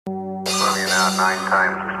about 9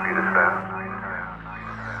 times the speed of sound.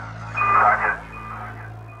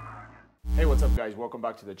 Hey, what's up guys? Welcome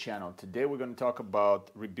back to the channel. Today we're going to talk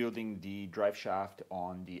about rebuilding the drive shaft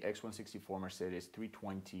on the X164 Mercedes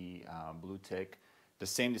 320 Bluetec. The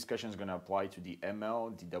same discussion is going to apply to the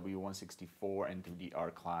ML, the W164, and to the R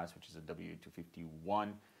class, which is a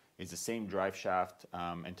W251. It's the same drive shaft,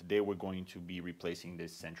 and today we're going to be replacing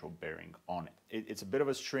this central bearing on it. It's a bit of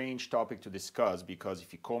a strange topic to discuss because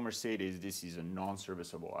if you call Mercedes, this is a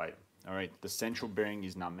non-serviceable item. All right, the central bearing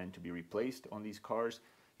is not meant to be replaced on these cars.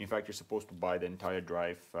 In fact, you're supposed to buy the entire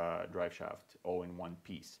drive shaft all in one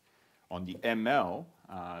piece. On the ML,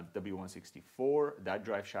 W164, that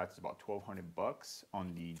drive shaft is about $1,200.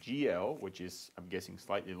 On the GL, which is, I'm guessing,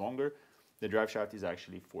 slightly longer, the drive shaft is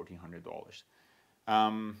actually $1,400.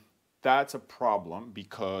 That's a problem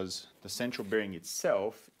because the central bearing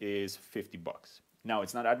itself is $50. Now,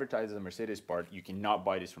 it's not advertised as a Mercedes part. You cannot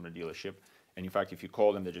buy this from the dealership. And in fact, if you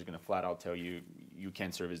call them, they're just going to flat out tell you, you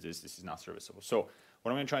can't service this. This is not serviceable. So what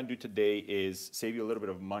I'm going to try and do today is save you a little bit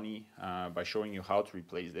of money by showing you how to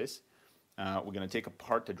replace this. We're going to take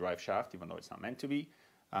apart the drive shaft, even though it's not meant to be.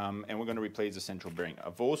 And we're going to replace the central bearing.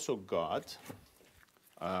 I've also got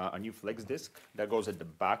a new flex disc that goes at the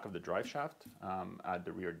back of the drive shaft at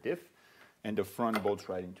the rear diff, and the front bolts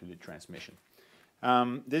right into the transmission.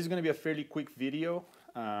 This is going to be a fairly quick video.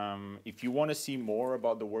 If you want to see more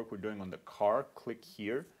about the work we're doing on the car, click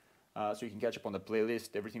here so you can catch up on the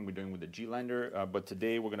playlist, everything we're doing with the G-Lander. But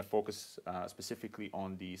today we're going to focus specifically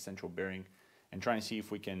on the central bearing and try and see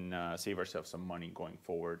if we can save ourselves some money going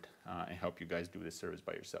forward and help you guys do this service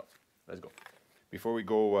by yourself. Let's go. Before we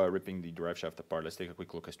go ripping the drive shaft apart, let's take a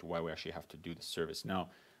quick look as to why we actually have to do the service. Now,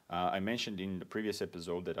 I mentioned in the previous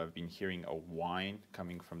episode that I've been hearing a whine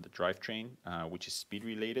coming from the drivetrain, which is speed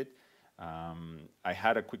related. I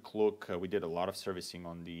had a quick look. We did a lot of servicing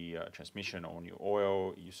on the transmission, on new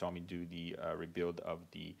oil. You saw me do the rebuild of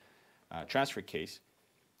the transfer case.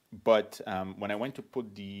 But when I went to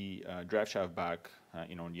put the drive shaft back,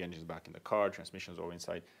 the engine's back in the car, transmission's all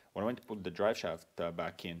inside. When I went to put the drive shaft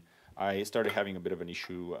back in, I started having a bit of an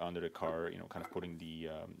issue under the car, kind of putting the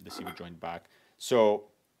CV joint back. So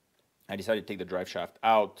I decided to take the drive shaft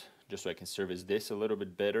out just so I can service this a little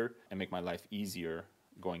bit better and make my life easier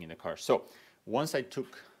going in the car. So once I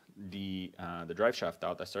took the drive shaft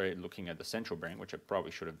out, I started looking at the central bearing, which I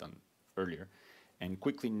probably should have done earlier, and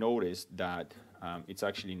quickly noticed that it's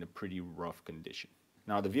actually in a pretty rough condition.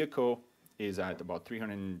 Now the vehicle is at about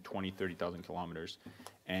 30,000 kilometers,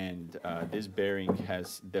 and this bearing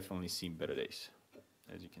has definitely seen better days,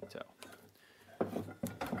 as you can tell.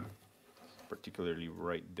 Particularly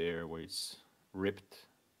right there where it's ripped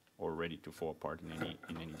or ready to fall apart in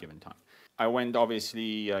any given time. I went,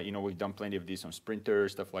 obviously, we've done plenty of these on Sprinter,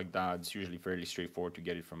 stuff like that. It's usually fairly straightforward to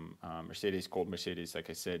get it from Mercedes, called Mercedes, like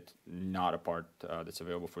I said, not a part that's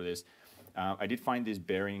available for this. I did find this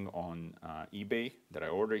bearing on eBay that I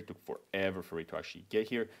ordered. It took forever for it to actually get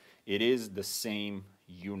here. It is the same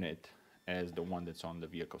unit as the one that's on the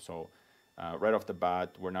vehicle. So right off the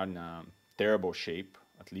bat, we're not in a terrible shape.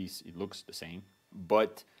 At least it looks the same.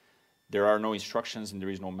 But there are no instructions and there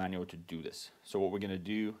is no manual to do this. So what we're going to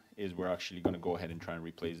do is we're actually going to go ahead and try and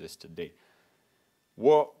replace this today.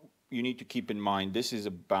 What you need to keep in mind, this is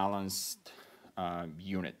a balanced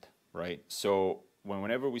unit, right? So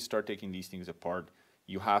whenever we start taking these things apart,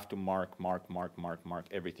 you have to mark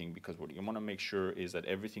everything, because what you want to make sure is that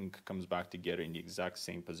everything comes back together in the exact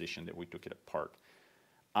same position that we took it apart.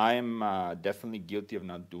 I am definitely guilty of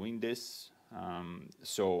not doing this,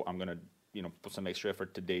 so I'm going to put some extra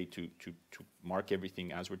effort today to mark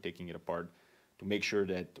everything as we're taking it apart, to make sure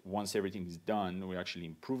that once everything is done, we actually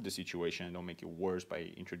improve the situation and don't make it worse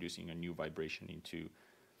by introducing a new vibration into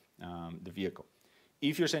the vehicle.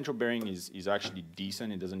 If your central bearing is actually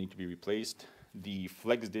decent, it doesn't need to be replaced. The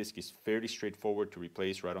flex disc is fairly straightforward to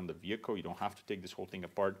replace right on the vehicle. You don't have to take this whole thing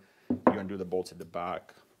apart. You undo the bolts at the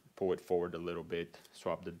back, pull it forward a little bit,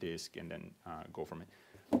 swap the disc, and then go from it.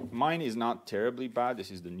 Mine is not terribly bad.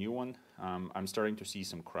 This is the new one. I'm starting to see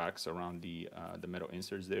some cracks around the metal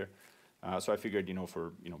inserts there. So I figured,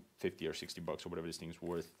 for 50 or 60 bucks or whatever this thing's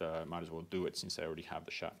worth, might as well do it since I already have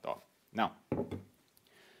the shaft off. Now,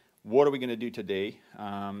 what are we going to do today?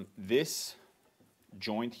 This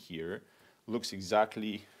joint here looks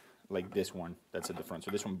exactly like this one that's at the front.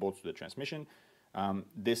 So this one bolts to the transmission.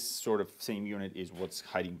 This sort of same unit is what's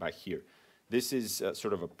hiding back here. This is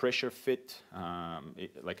sort of a pressure fit.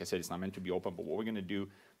 Like I said, it's not meant to be open, but what we're going to do,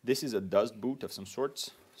 this is a dust boot of some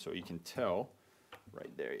sorts. So you can tell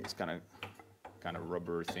right there, it's kind of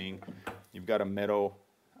rubber thing. You've got a metal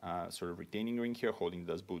sort of retaining ring here holding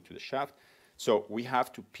the dust boot to the shaft. So we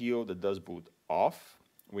have to peel the dust boot off.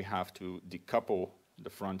 We have to decouple the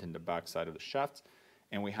front and the back side of the shaft,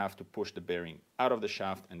 and we have to push the bearing out of the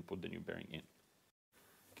shaft and put the new bearing in.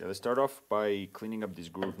 Okay, let's start off by cleaning up this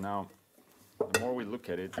groove. Now, the more we look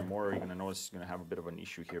at it, the more you're going to notice it's going to have a bit of an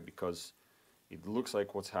issue here, because it looks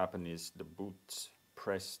like what's happened is the boot's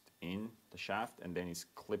pressed in the shaft and then it's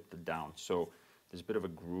clipped down. So there's a bit of a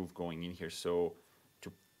groove going in here. So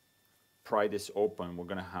to pry this open, we're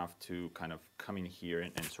going to have to kind of come in here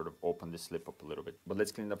and sort of open this lip up a little bit. But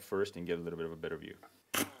let's clean it up first and get a little bit of a better view.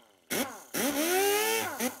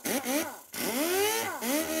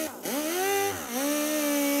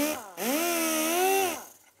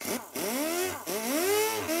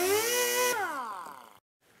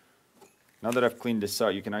 Now that I've cleaned this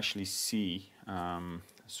out, you can actually see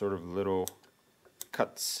sort of little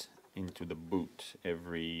cuts into the boot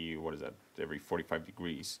every, what is that, every 45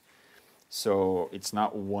 degrees. So it's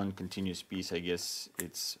not one continuous piece. I guess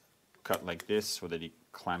it's cut like this so that it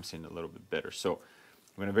clamps in a little bit better. So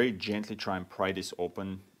I'm going to very gently try and pry this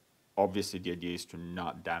open. Obviously the idea is to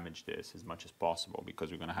not damage this as much as possible,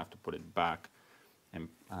 because we're going to have to put it back and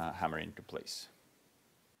hammer it into place.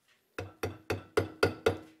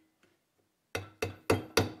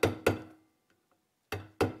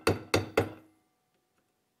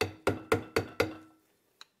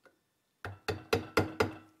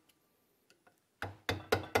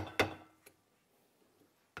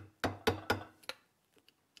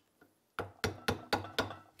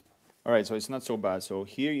 All right, so it's not so bad. So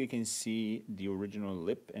here you can see the original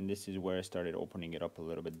lip, and this is where I started opening it up a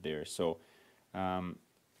little bit there. So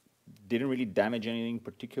didn't really damage anything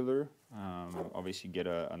particular. Obviously get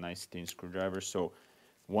a nice thin screwdriver. So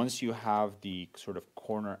once you have the sort of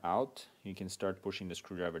corner out, you can start pushing the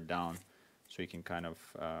screwdriver down so you can kind of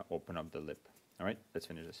open up the lip. All right, let's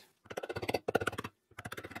finish this.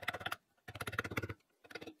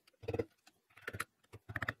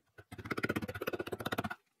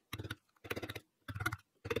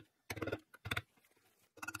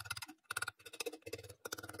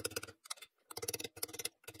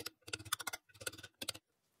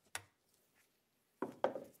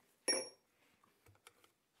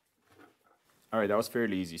 All right, that was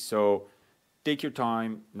fairly easy. So take your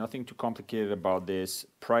time, nothing too complicated about this.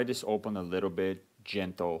 Pry this open a little bit,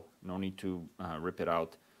 gentle, no need to rip it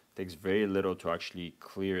out. Takes very little to actually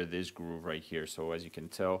clear this groove right here. So as you can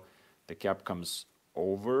tell, the cap comes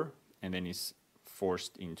over and then is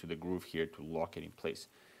forced into the groove here to lock it in place.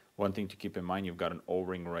 One thing to keep in mind, you've got an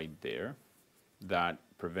O-ring right there that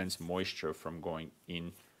prevents moisture from going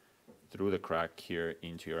in through the crack here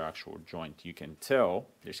into your actual joint. You can tell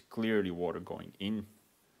there's clearly water going in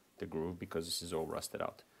the groove because this is all rusted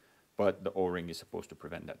out. But the O-ring is supposed to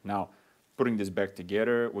prevent that. Now, putting this back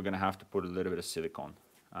together, we're going to have to put a little bit of silicone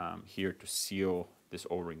here to seal this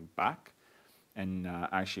O-ring back. And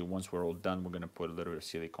actually, once we're all done, we're going to put a little bit of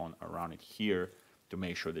silicone around it here to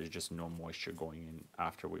make sure there's just no moisture going in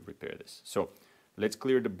after we repair this. So let's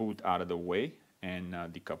clear the boot out of the way and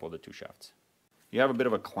decouple the two shafts. You have a bit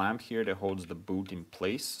of a clamp here that holds the boot in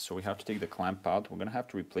place, so we have to take the clamp out. We're going to have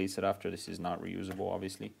to replace it after. This is not reusable,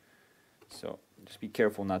 obviously. So just be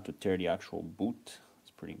careful not to tear the actual boot.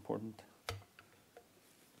 It's pretty important.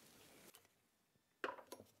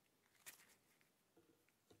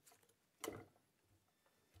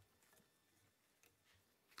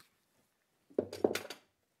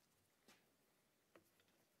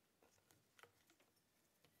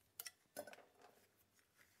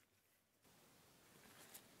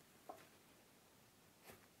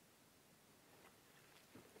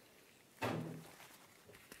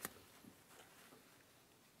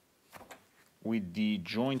 With the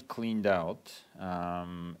joint cleaned out,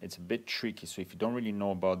 it's a bit tricky. So if you don't really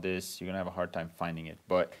know about this, you're gonna have a hard time finding it.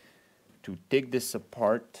 But to take this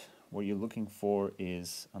apart, what you're looking for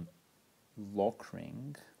is a lock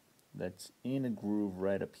ring that's in a groove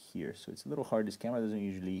right up here. So it's a little hard. This camera doesn't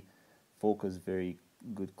usually focus very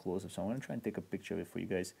good close-up. So I'm gonna try and take a picture of it for you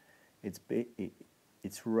guys.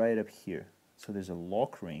 It's right up here. So there's a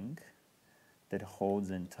lock ring that holds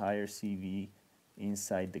the entire CV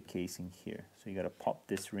inside the casing here. So you got to pop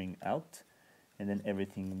this ring out and then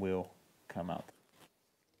everything will come out.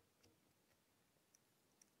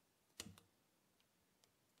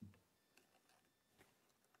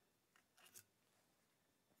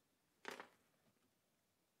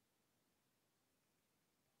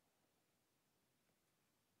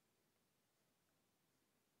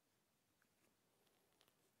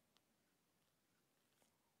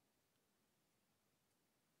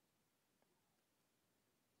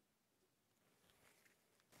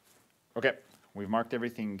 Okay, we've marked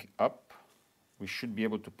everything up. we should be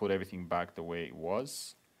able to put everything back the way it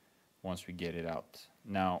was once we get it out.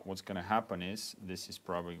 Now, what's going to happen is this is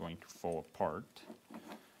probably going to fall apart.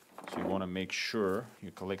 So you want to make sure you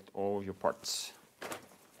collect all of your parts.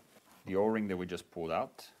 The O-ring that we just pulled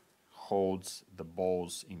out holds the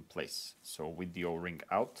balls in place. So with the O-ring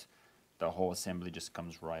out, the whole assembly just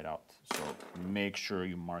comes right out. So make sure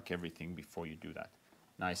you mark everything before you do that.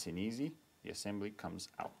 Nice and easy, the assembly comes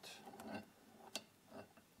out.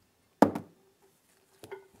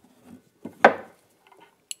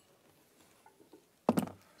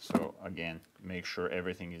 So again, make sure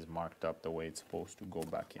everything is marked up the way it's supposed to go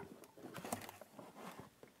back in.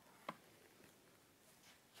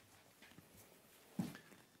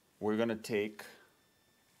 We're gonna take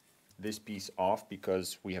this piece off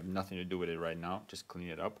because we have nothing to do with it right now. Just clean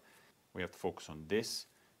it up. We have to focus on this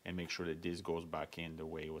and make sure that this goes back in the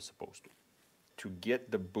way it was supposed to. To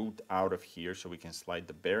get the boot out of here so we can slide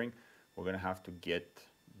the bearing, we're gonna have to get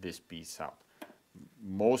this piece out.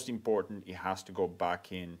 Most important, it has to go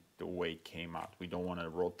back in the way it came out. We don't want to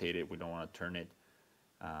rotate it, we don't want to turn it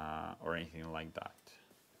or anything like that.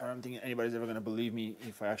 I don't think anybody's ever going to believe me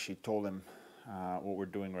if I actually told them what we're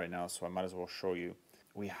doing right now, so I might as well show you.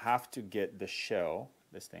 We have to get the shell,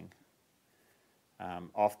 this thing,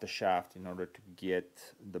 off the shaft in order to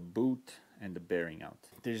get the boot and the bearing out.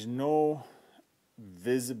 There's no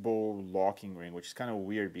visible locking ring, which is kind of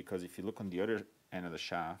weird because if you look on the other end of the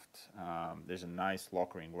shaft, there's a nice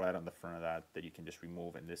lock ring right on the front of that you can just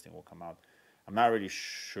remove and this thing will come out. I'm not really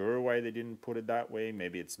sure why they didn't put it that way.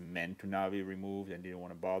 Maybe it's meant to not be removed and didn't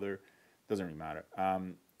want to bother. Doesn't really matter.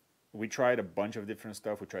 We tried a bunch of different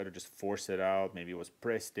stuff. We tried to just force it out. Maybe it was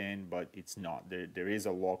pressed in, but it's not. There is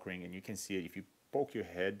a lock ring and you can see it. If you poke your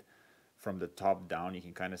head from the top down, you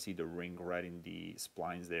can kind of see the ring right in the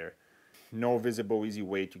splines there. No visible, easy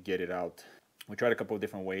way to get it out. We tried a couple of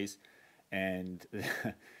different ways. And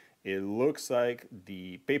it looks like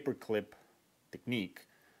the paperclip technique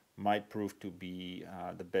might prove to be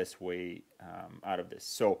the best way out of this.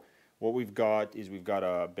 So what we've got is we've got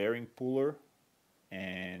a bearing puller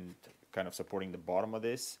and kind of supporting the bottom of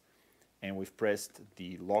this. And we've pressed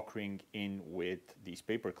the lock ring in with these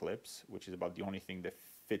paper clips, which is about the only thing that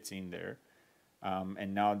fits in there.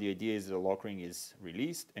 And now the idea is the lock ring is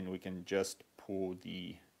released and we can just pull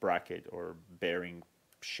the bracket or bearing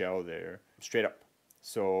shell there straight up.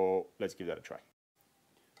 So let's give that a try.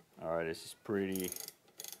 All right, this is pretty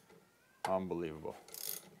unbelievable.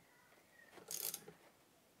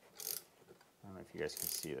 I don't know if you guys can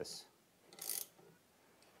see this.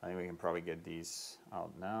 I think we can probably get these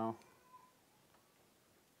out now.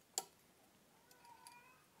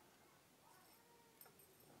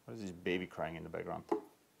 What is this baby crying in the background?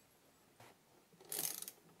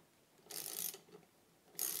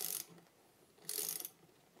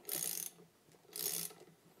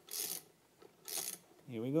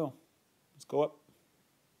 Here we go. Let's go up.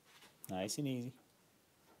 Nice and easy.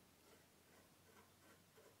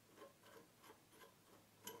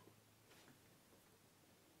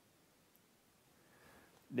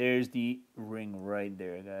 There's the ring right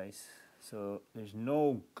there, guys. So there's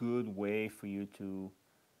no good way for you to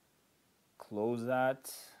close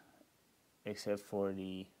that except for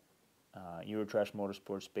the Eurotrash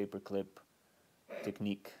Motorsports paperclip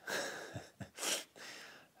technique.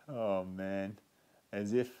 Oh man.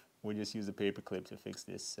 As if we just use a paperclip to fix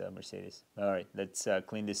this Mercedes. All right, let's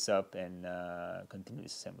clean this up and continue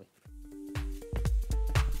this assembly.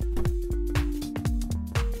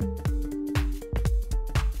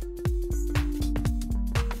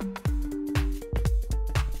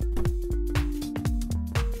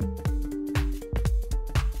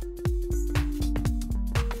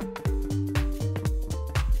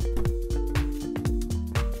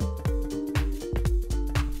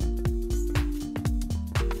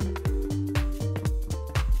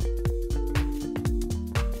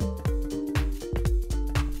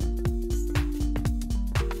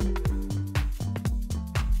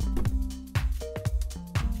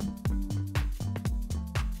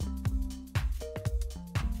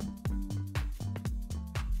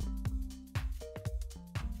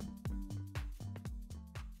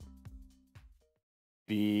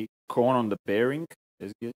 The cone on the bearing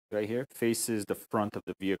is good right here, faces the front of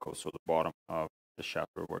the vehicle, so the bottom of the shaft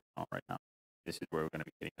we're working on right now. This is where we're going to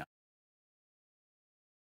be getting now.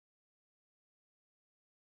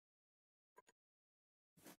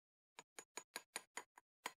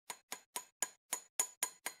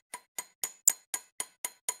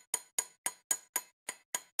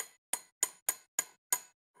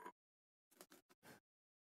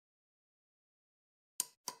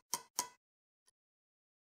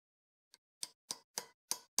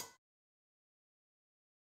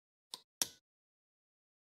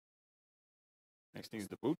 Next is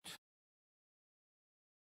the boot.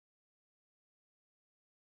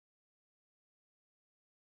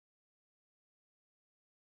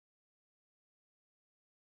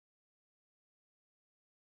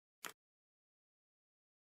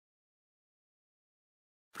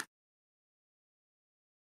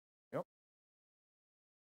 Yep.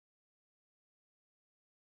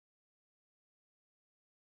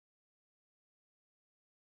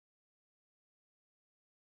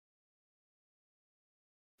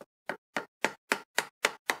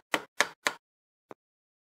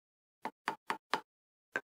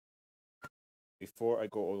 Before I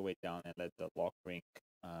go all the way down and let the lock ring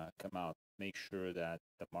come out, make sure that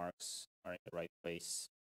the marks are in the right place.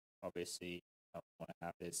 Obviously, I want to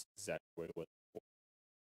have this exactly where it was before.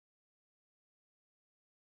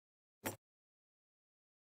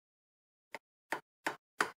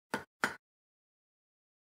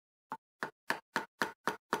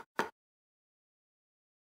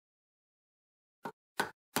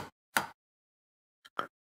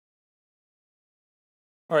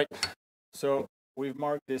 All right, so we've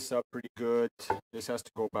marked this up pretty good. This has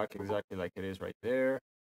to go back exactly like it is right there.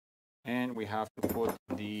 And we have to put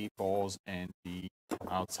the balls and the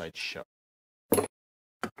outside shut.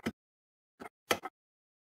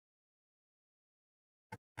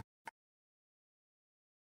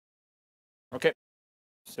 Okay,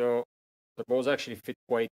 so the balls actually fit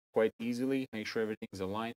quite easily. Make sure everything's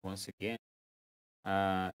aligned. Once again,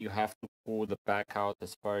 you have to pull the back out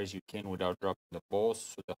as far as you can without dropping the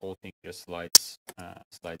balls, so the whole thing just slides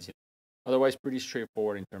in. Otherwise, pretty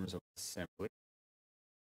straightforward in terms of assembly.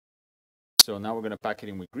 So now we're going to pack it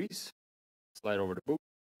in with grease, slide over the boot,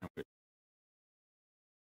 and we're good.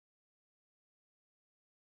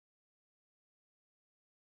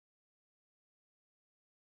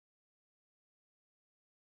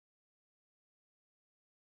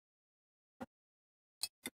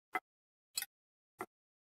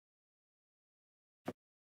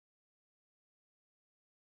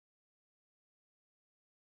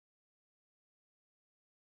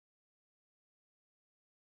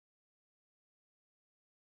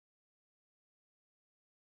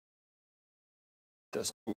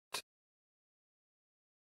 Just boot.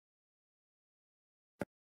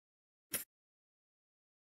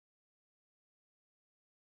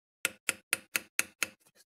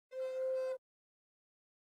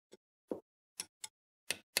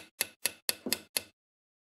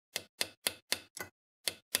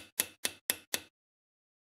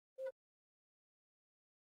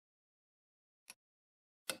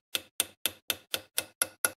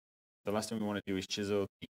 The last thing we want to do is chisel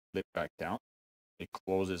the lip back down. It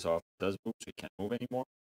closes off the dust boot so it can't move anymore.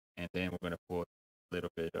 And then we're going to put a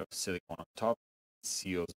little bit of silicone on top,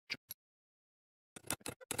 seals the joint.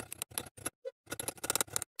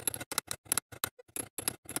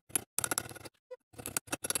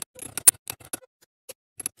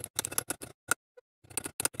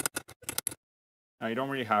 Now you don't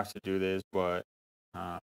really have to do this, but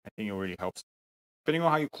I think it really helps. Depending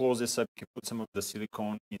on how you close this up, you can put some of the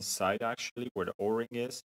silicone inside actually where the O-ring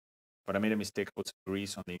is. But I made a mistake, put some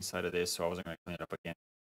grease on the inside of this, so I wasn't going to clean it up again.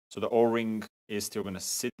 So the O-ring is still going to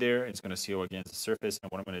sit there. It's going to seal against the surface.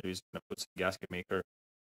 And what I'm going to do is I'm going to put some gasket maker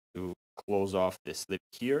to close off this lip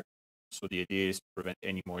here. So the idea is to prevent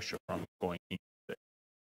any moisture from going into there.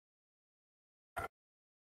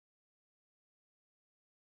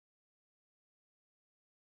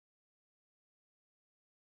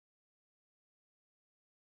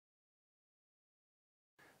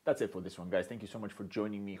 That's it for this one, guys. Thank you so much for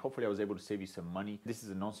joining me. Hopefully I was able to save you some money. This is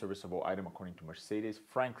a non-serviceable item according to Mercedes.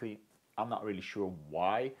 Frankly, I'm not really sure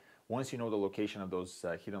why. Once you know the location of those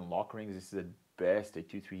hidden lock rings, this is the best a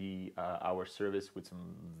 2-3 hour service with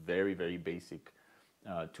some very basic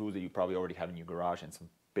tools that you probably already have in your garage and some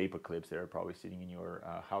paper clips that are probably sitting in your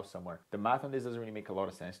house somewhere. The math on this doesn't really make a lot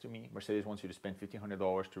of sense to me. Mercedes wants you to spend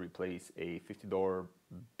 $1,500 to replace a $50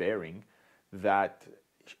 bearing that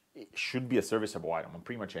it should be a serviceable item. On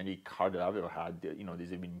pretty much any car that I've ever had, you know,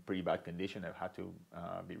 these have been in pretty bad condition. They've had to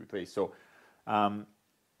be replaced. So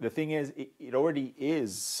the thing is, it already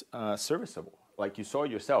is serviceable. Like you saw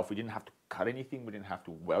yourself, we didn't have to cut anything. We didn't have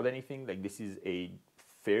to weld anything. Like this is a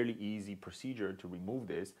fairly easy procedure to remove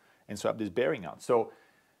this and swap this bearing out. So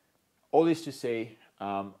all this to say,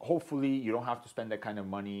 hopefully you don't have to spend that kind of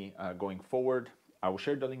money going forward. I will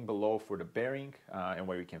share the link below for the bearing and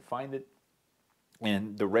where you can find it.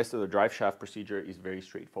 And the rest of the drive shaft procedure is very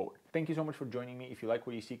straightforward. Thank you so much for joining me. If you like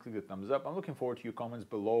what you see, click the thumbs up. I'm looking forward to your comments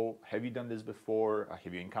below. Have you done this before?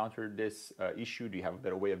 Have you encountered this issue? Do you have a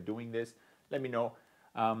better way of doing this? Let me know.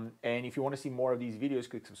 And if you want to see more of these videos,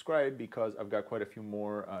 click subscribe, because I've got quite a few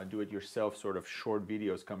more do-it-yourself sort of short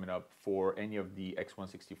videos coming up for any of the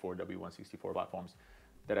X164, W164 platforms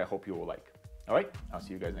that I hope you will like. All right, I'll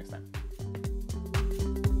see you guys next time.